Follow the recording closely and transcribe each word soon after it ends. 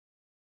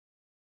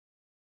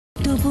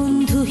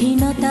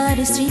বন্ধুহীনতার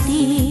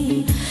স্মৃতি,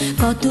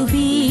 কত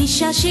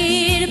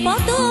বিশ্বাসের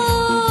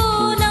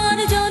পতন, আর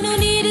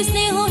জননীর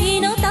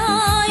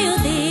স্নেহহীনতায়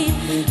ওদের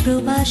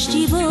প্রবাস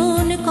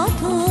জীবন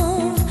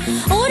কথন।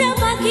 ওরা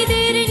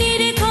পাখিদের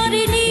নিরেখর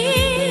নিয়ে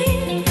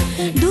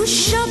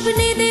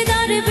দুঃস্বপ্নে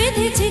দেদার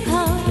বেঁধেছে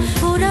ঘর,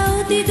 ওরা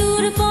অতি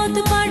দূর পথ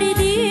পাড়ি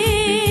দিয়ে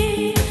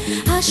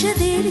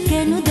আশাদের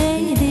কেন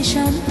দেয়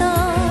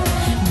দেশান্তর।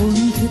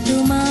 বন্ধু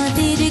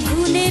তোমাদের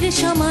গুণের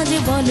সমাজ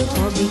বলো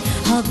কবে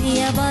হবে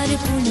আবার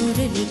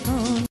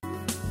পুনর্লিখন।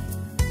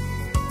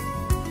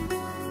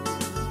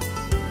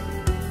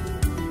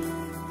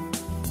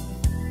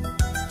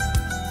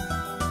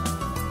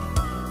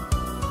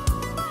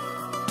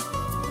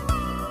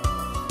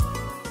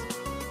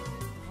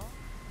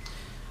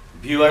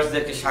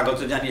 ভিউয়ার্সদেরকে স্বাগত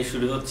জানিয়ে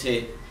শুরু হচ্ছে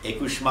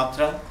 21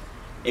 মাত্রা।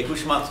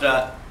 21 মাত্রা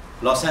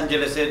লস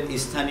অ্যাঞ্জেলেসের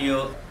স্থানীয়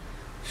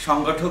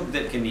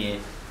সংগঠকদেরকে নিয়ে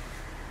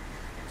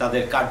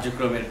তাদের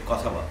কার্যক্রমের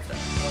কথাবার্তা।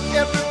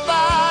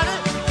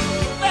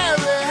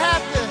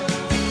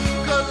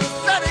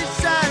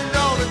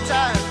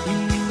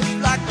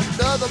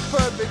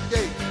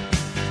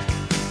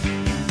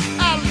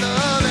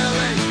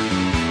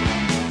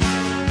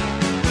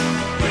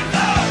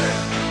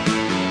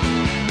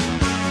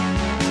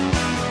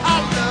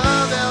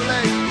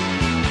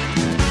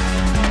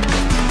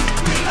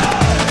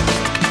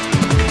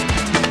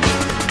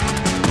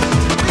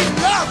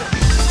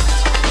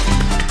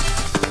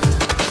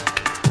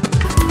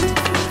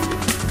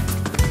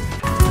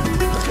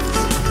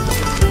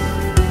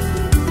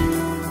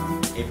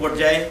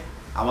 পর্যায়ে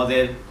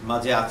আমাদের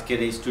মাঝে আজকের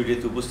এই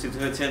স্টুডিওতে উপস্থিত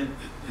হয়েছেন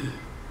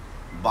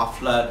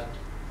বাফলার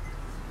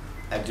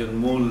একজন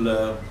মূল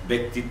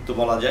ব্যক্তিত্ব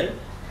বলা যায়,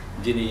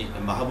 যিনি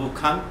মাহবুব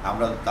খান।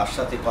 আমরা তার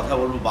সাথে কথা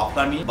বলবো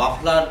বাফলা নিয়ে।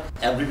 বাফলার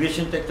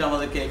অ্যাব্রিভিয়েশনটা একটু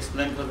আমাদেরকে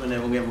এক্সপ্লেন করবেন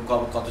এবং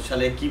কত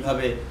সালে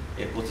কিভাবে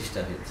এর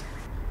প্রতিষ্ঠা হয়েছে?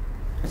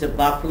 আচ্ছা,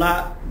 Bafla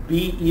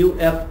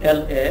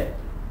BUFLA,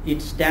 it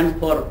stands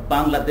for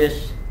Bangladesh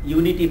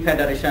unity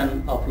federation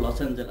of Los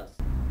Angeles.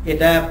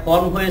 এটা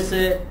ফর্ম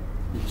হয়েছে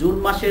জুন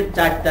মাসের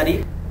 4 তারিখ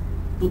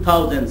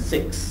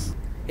 2006।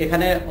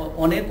 এখানে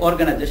অনেক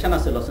অর্গানাইজেশন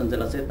আছে লস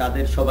অ্যাঞ্জেলেসে,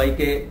 তাদের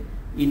সবাইকে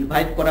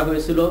ইনভাইট করা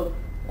হয়েছিল।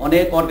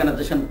 অনেক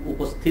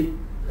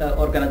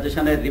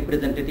অর্গানাইজেশনের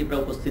রিপ্রেজেন্টেটিভরা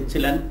উপস্থিত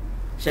ছিলেন।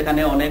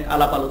 সেখানে অনেক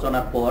আলাপ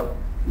আলোচনার পর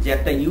যে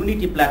একটা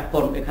ইউনিটি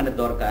প্ল্যাটফর্ম এখানে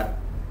দরকার,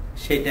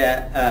 সেটা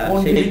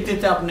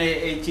আপনি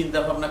এই চিন্তা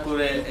ভাবনা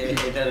করে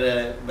এটার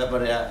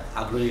ব্যাপারে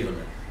আগ্রহী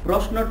হলেন।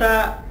 প্রশ্নটা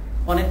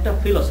অনেকটা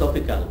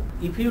philosophical.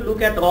 If you look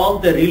at all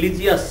the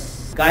religious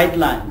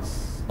guidelines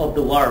of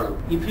the world,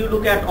 if you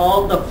look at all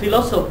the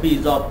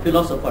philosophies of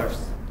philosophers,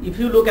 if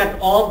you look at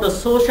all the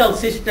social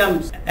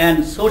systems and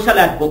social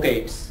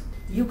advocates,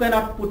 you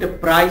cannot put a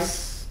price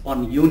on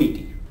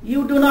unity. You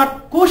do not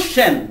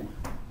question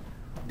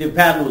the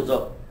values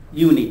of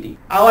unity.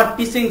 Our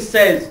teaching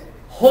says,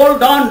 hold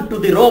on to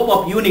the rope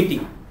of unity.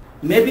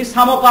 Maybe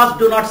some of us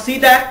do not see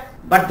that,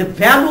 but the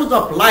values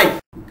of life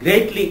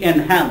greatly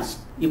enhanced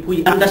if we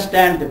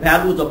understand the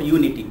values of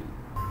unity.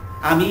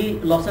 আমি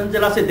loss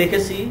অ্যাঞ্জেলেসে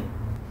দেখেছি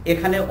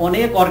এখানে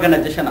অনেক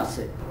organisation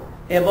আছে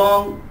এবং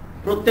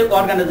প্রত্যেক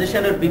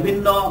অর্গানাইজেশনের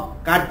বিভিন্ন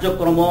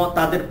কার্যক্রম,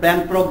 তাদের প্ল্যান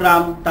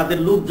প্রোগ্রাম, তাদের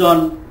লোকজন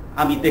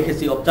আমি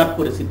দেখেছি, অবজার্ভ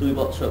করেছি 2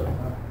 বছর।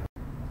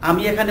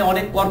 আমি এখানে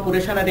অনেক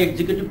কর্পোরেশনের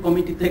এক্সিকিউটিভ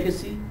কমিটি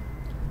দেখেছি,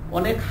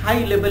 অনেক হাই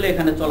লেভেলে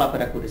এখানে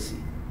চলাফেরা করেছি।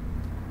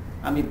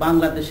 আমি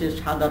বাংলাদেশের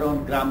সাধারণ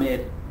গ্রামের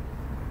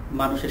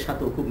মানুষের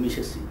সাথেও খুব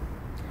মিশেছি।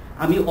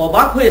 আমি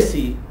অবাক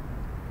হয়েছি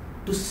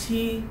two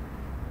C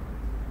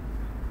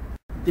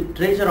the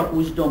treasure of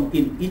wisdom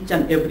in each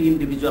and every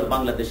individual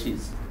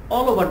Bangladeshis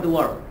all over the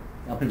world.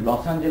 আপনি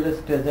Los Angeles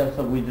treasures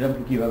of wisdom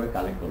কিভাবে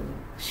কালেক্ট করবেন?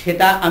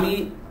 সেটা আমি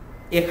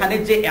এখানে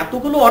যে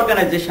এতগুলো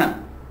organisation,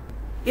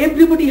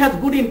 everybody has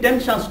good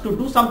intentions to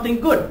do something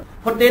good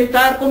for the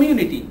entire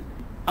community.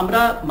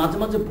 আমরা মাঝে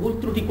মাঝে ভুল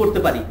ত্রুটি করতে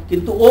পারি,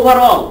 কিন্তু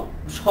ওভারঅল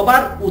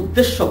সবার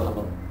উদ্দেশ্য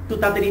ভালো, তো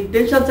তাদের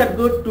intentions R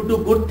good to do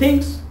good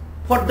things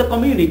for the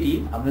community.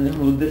 আপনি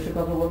যখন উদ্দেশ্যের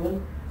কথা বলবেন,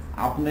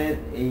 আপনার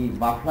এই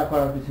বাফলা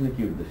করার পিছনে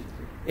কি উদ্দেশ্য?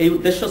 এই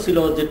উদ্দেশ্য ছিল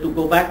যে to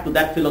go back to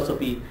that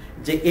philosophy,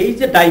 যে এই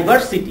যে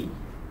diversity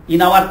in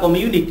our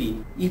community,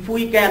 if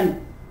we can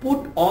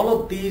put all of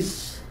this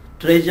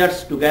treasures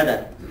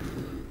together,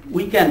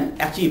 we can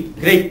achieve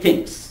great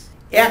things.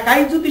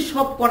 একাই যদি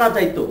সব করা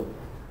যাইতো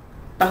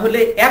তাহলে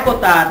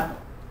একতার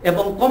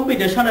এবং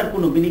কম্বিনেশনের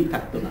কোনো মিনিং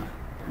থাকতো না।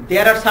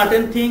 দেয়ার are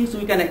certain things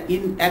we can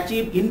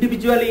achieve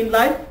individually in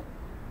life,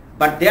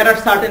 but there are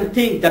certain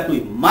things that we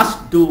must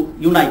do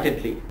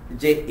unitedly.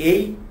 যে এই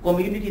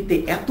কমিউনিটিতে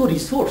এত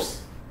রিসোর্স,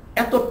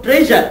 এত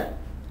treasure,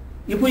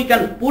 if we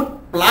can put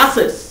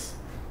pluses,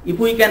 if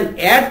we can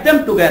add them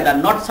together,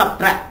 not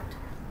subtract,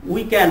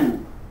 we can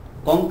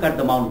conquer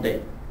the mountain.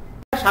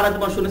 সারা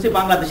জীবন শুনেছি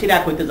বাংলাদেশিরা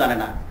এক হইতে জানে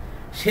না,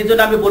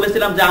 সেজন্য আমি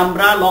বলেছিলাম যে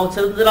আমরা লস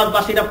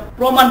অ্যাঞ্জেলেসবাসীরা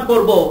প্রমাণ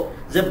করব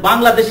যে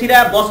বাংলাদেশিরা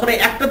বছরে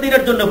একটা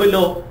দিনের জন্য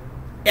হইলেও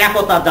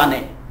একতা জানে।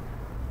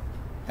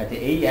 আচ্ছা,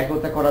 এই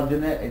একতা করার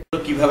জন্য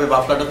কিভাবে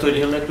বাফলাটা তৈরি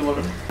হলো একটু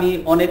বলুন। আমি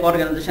অনেক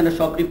অর্গানাইজেশনের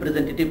সব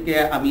রিপ্রেজেন্টেটিভকে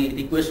আমি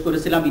রিকোয়েস্ট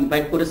করেছিলাম,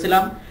 ইনভাইট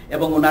করেছিলাম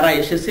এবং ওনারা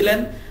এসেছিলেন।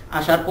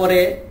 আসার পরে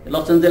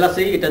লস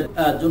অ্যাঞ্জেলেসে, এটা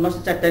জুন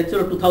মাসের 4 তারিখ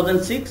ছিল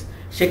 2006,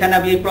 সেখানে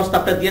আমি এই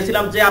প্রস্তাবটা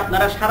দিয়েছিলাম যে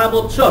আপনারা সারা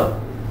বছর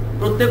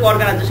প্রত্যেক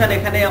অর্গানাইজেশন,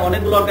 এখানে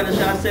অনেকগুলো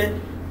অর্গানাইজেশন আছে,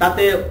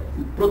 তাতে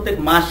প্রত্যেক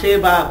মাসে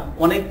বা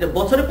অনেক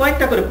বছরে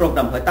কয়েকটা করে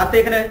প্রোগ্রাম হয়, তাতে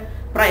এখানে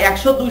প্রায়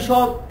 100-200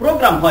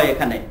 প্রোগ্রাম হয়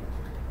এখানে।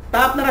 তা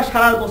আপনারা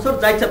সারা বছর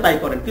যা ইচ্ছা তাই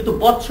করেন, কিন্তু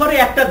বছরে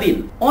একটা দিন,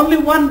 only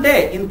one day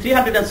in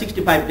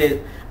 365 days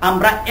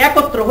আমরা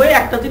একত্র হয়ে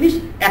একটা জিনিস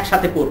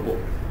একসাথে করব,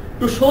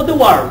 টু শো দ্য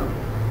ওয়ার্ল্ড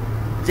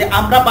যে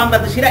আমরা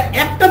বাংলাদেশিরা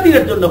একটা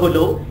দিনের জন্য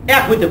হলেও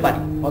এক হইতে পারি।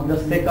 For the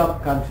sake of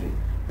country,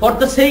 for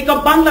the sake of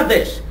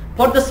Bangladesh,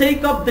 for the sake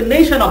of the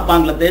nation of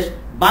Bangladesh,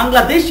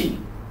 Bangladeshi.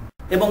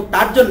 এবং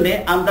তার জন্য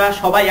আমরা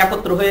সবাই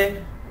একত্র হয়ে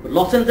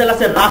লস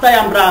অ্যাঞ্জেলেসের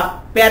রাস্তায় আমরা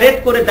প্যারেড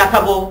করে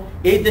দেখাবো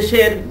এই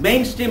দেশের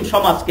মেইন স্ট্রিম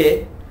সমাজকে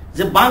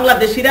যে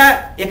বাংলাদেশিরা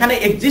এখানে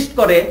এক্সিস্ট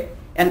করে,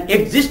 and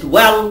exist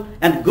well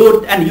and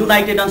good and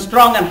united and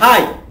strong and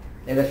high.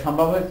 এটা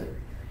সম্ভব হয়েছে?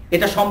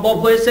 এটা সম্ভব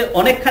হয়েছে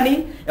অনেকখানি,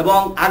 এবং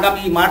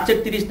আগামী মার্চের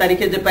 30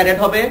 তারিখে যে প্যারেড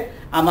হবে,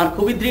 আমার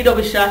খুবই দৃঢ়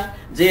বিশ্বাস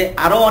যে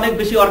আরো অনেক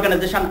বেশি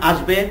অর্গানাইজেশন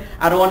আসবে,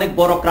 আরো অনেক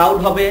বড় ক্রাউড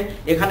হবে।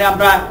 এখানে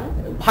আমরা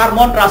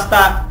ভারমন্ট রাস্তা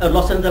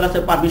লস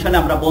অ্যাঞ্জেলেসের পারমিশনে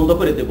আমরা বন্ধ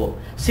করে দেব,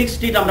 6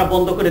 স্ট্রিট আমরা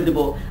বন্ধ করে দেব।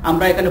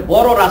 আমরা এখানে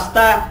বড়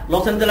রাস্তা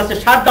লস অ্যাঞ্জেলেসে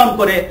শাটডাউন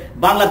করে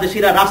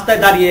বাংলাদেশিরা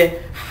রাস্তায় দাঁড়িয়ে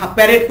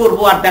প্যারেড করব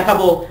আর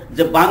দেখাবো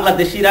যে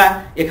বাংলাদেশিরা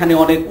এখানে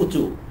অনেক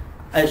উঁচু,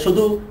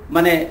 শুধু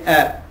মানে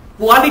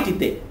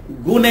কোয়ালিটিতে,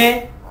 গুণে,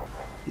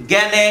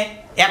 জ্ঞানে,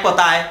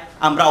 একতায়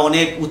আমরা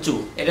অনেক উঁচু।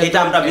 এটা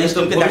আমরা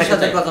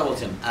কথা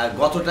বলছেন। আর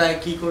গতটায়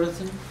কি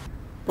করেছেন?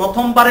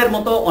 প্রথমবারের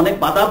মতো অনেক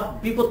বাধা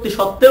বিপত্তি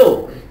সত্ত্বেও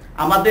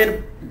আমাদের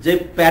যে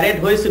প্যারেড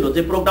হয়েছিল,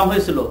 যে প্রোগ্রাম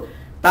হয়েছিল,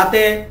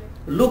 তাতে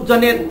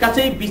লোকজনের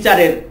কাছেই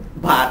বিচারের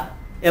ভার,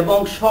 এবং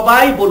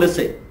সবাই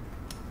বলেছে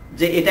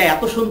যে এটা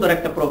এত সুন্দর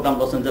একটা প্রোগ্রাম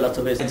লস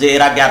অ্যাঞ্জেলেসে হয়েছে যে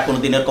এর আগে আর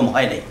কোনোদিন এরকম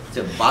হয় নাই।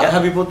 বাধা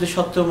বিপত্তি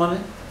সত্ত্বেও মানে,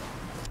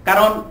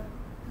 কারণ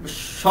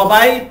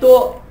সবাই তো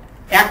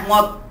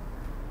একমত,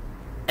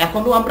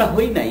 এখনো আমরা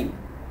হই নাই,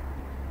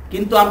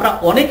 কিন্তু আমরা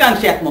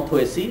অনেকাংশে একমত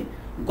হয়েছি।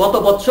 গত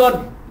বছর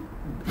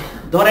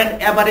ধরেন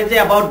এভারেজে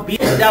অ্যাবাউট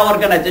 20টা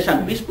অর্গানাইজেশন,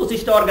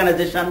 20-25টা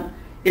অর্গানাইজেশন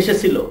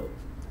এসেছিল।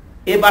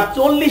 এবার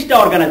 40টা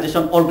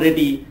অর্গানাইজেশন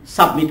অলরেডি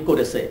সাবমিট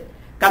করেছে।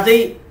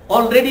 কাজেই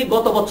অলরেডি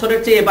গত বছরের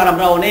চেয়ে এবার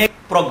আমরা অনেক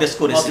প্রগ্রেস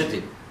করেছি,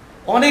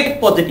 অনেক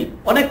পজিটিভ,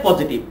 অনেক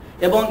পজিটিভ।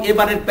 এবং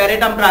এবারের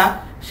প্যারেড আমরা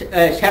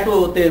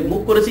শ্যাটোতে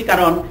মুভ করেছি,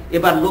 কারণ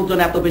এবার লোকজন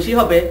এত বেশি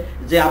হবে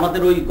যে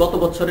আমাদের ওই গত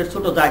বছরের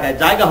ছোট জায়গায়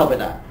জায়গা হবে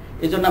না,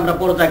 এই জন্য আমরা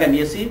বড় জায়গা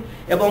নিয়েছি।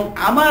 এবং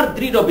আমার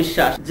দৃঢ়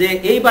বিশ্বাস যে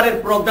এইবারের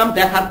প্রোগ্রাম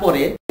দেখার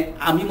পরে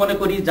আমি মনে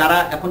করি যারা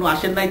এখনো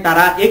আসেন নাই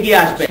তারা এগিয়ে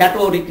আসবে।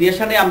 শ্যাটো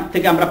রিক্রিয়েশনে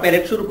থেকে আমরা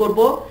প্যারেড শুরু করব,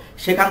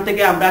 সেখান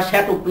থেকে আমরা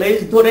শ্যাটো প্লেস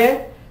ধরে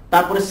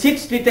তারপরে 6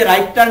 স্ট্রিটে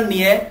রাইট টার্ন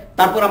নিয়ে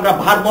তারপর আমরা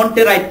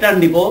ভারমন্টে রাইট টার্ন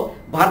নিব,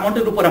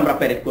 ভারমন্টের উপর আমরা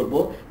প্যারেড করব,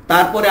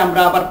 তারপরে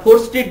আমরা আবার 4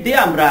 স্ট্রিট দিয়ে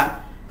আমরা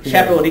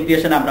শ্যাটো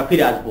রিক্রিয়েশনে আমরা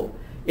ফিরে আসব।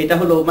 এটা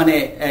হলো মানে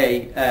এই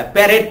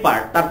প্যারেড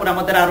পার্ট। তারপরে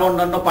আমাদের আরো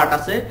অন্যান্য পার্ট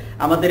আছে।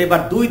 আমাদের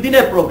এবার 2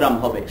 দিনের প্রোগ্রাম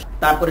হবে।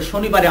 তারপরে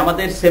শনিবারে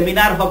আমাদের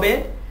সেমিনার হবে,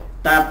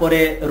 তারপরে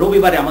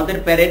রবিবারে আমাদের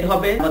প্যারেড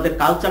হবে, আমাদের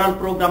কালচারাল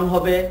প্রোগ্রাম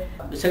হবে,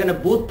 সেখানে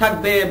বুথ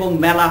থাকবে এবং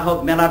মেলা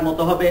হবে, মেলার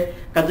মতো হবে।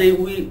 কাজেই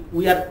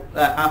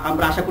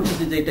আমরা আশা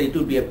করতেছি যে এটা it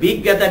will B a big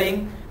gathering,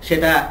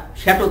 সেটা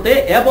শ্যাটোতে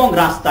এবং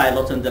রাস্তায়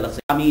লস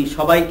অ্যাঞ্জেলেসে। আমি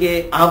সবাইকে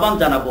আহ্বান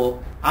জানাবো,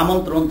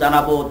 আমন্ত্রণ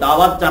জানাবো,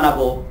 দাওয়াত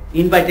জানাবো,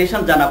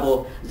 ইনভাইটেশন জানাবো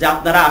যে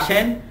আপনারা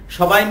আসেন,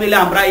 সবাই মিলে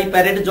আমরা এই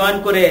প্যারেড জয়েন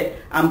করে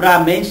আমরা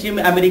মেইনস্ট্রিম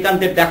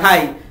আমেরিকানদের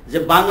দেখাই যে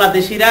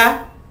বাংলাদেশিরা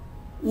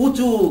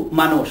উঁচু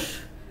মানুষ,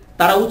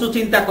 তারা উঁচু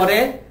চিন্তা করে,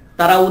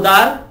 তারা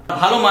উদার,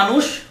 ভালো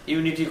মানুষ,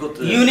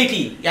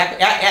 ইউনিটি,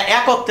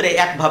 একত্রে,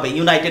 একভাবে,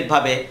 ইউনাইটেড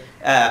ভাবে,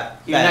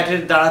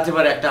 ইউনাইটেড দাঁড়াতে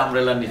পারে একটা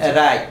আমব্রেলার নিচে।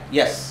 Right,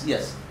 yes,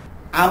 yes.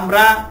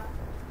 আমরা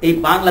এই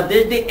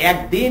বাংলাদেশ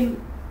একদিন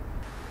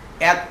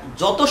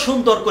যত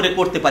সুন্দর করে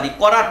করতে পারি,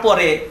 করার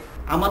পরে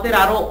আমাদের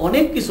আরো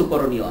অনেক কিছু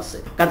করণীয় আছে।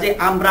 কাজে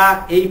আমরা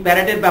এই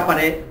প্যারেডের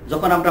ব্যাপারে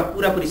যখন আমরা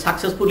পুরোপুরি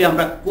সাকসেসফুলি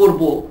আমরা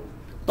করব,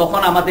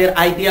 তখন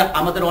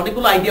আমাদের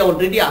অনেকগুলো আইডিয়া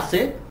অলরেডি আছে।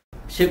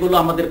 সেগুলো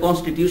আমাদের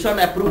কনস্টিটিউশন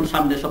অ্যাপ্রুভ।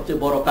 সামনে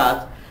সবচেয়ে বড় কাজ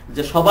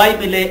যে সবাই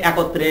মিলে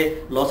একত্রে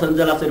লস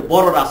অ্যাঞ্জেলেসের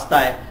বড়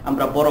রাস্তায়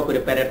আমরা বড় করে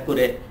প্যারেড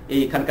করে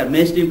এইখানকার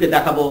মেইনস্ট্রিমকে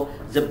দেখাবো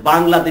যে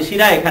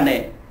বাংলাদেশিরা এখানে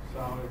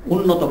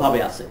উন্নতভাবে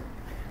আছে।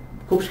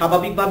 খুব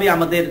স্বাভাবিকভাবে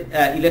আমাদের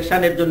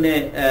ইলেকশনের জন্য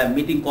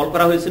মিটিং কল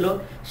করা হয়েছিল।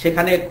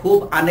 সেখানে খুব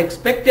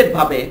আনএক্সপেক্টেড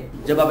ভাবে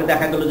যেভাবে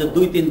দেখা গেল যে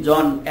 2-3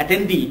 জন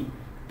অ্যাটেন্ডি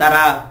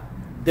তারা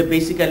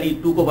basically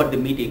took over the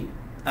meeting,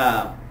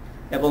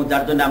 এবং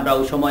যার জন্য আমরা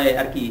ওই সময়ে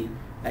আর কি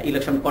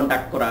ইলেকশন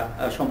কন্ডাক্ট করা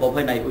সম্ভব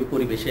হয় নাই ওই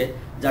পরিবেশে,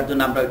 যার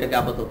জন্য আমরা ওইটাকে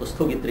আপাতত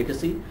স্থগিত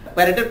রেখেছি।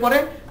 প্যারেডের পরে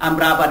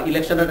আমরা আবার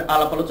ইলেকশনের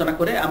আলাপ আলোচনা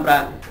করে আমরা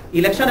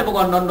ইলেকশন এবং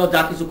অন্যান্য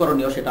যা কিছু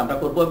করণীয় সেটা আমরা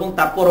করব, এবং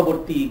তার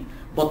পরবর্তী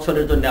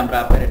বছরের জন্য আমরা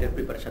প্যারেডের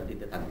প্রিপারেশন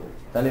দিতে থাকবো।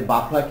 তাহলে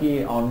বাফলা কি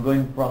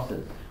ongoing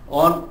process?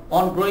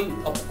 ongoing,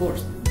 of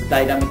course,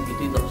 dynamic. It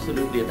is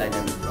absolutely a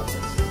dynamic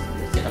process.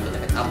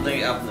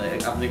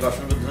 আপনাকে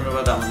অসংখ্য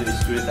ধন্যবাদ আমাদের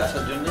স্টুডিওতে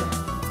আসার জন্য।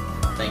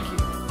 Thank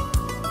you.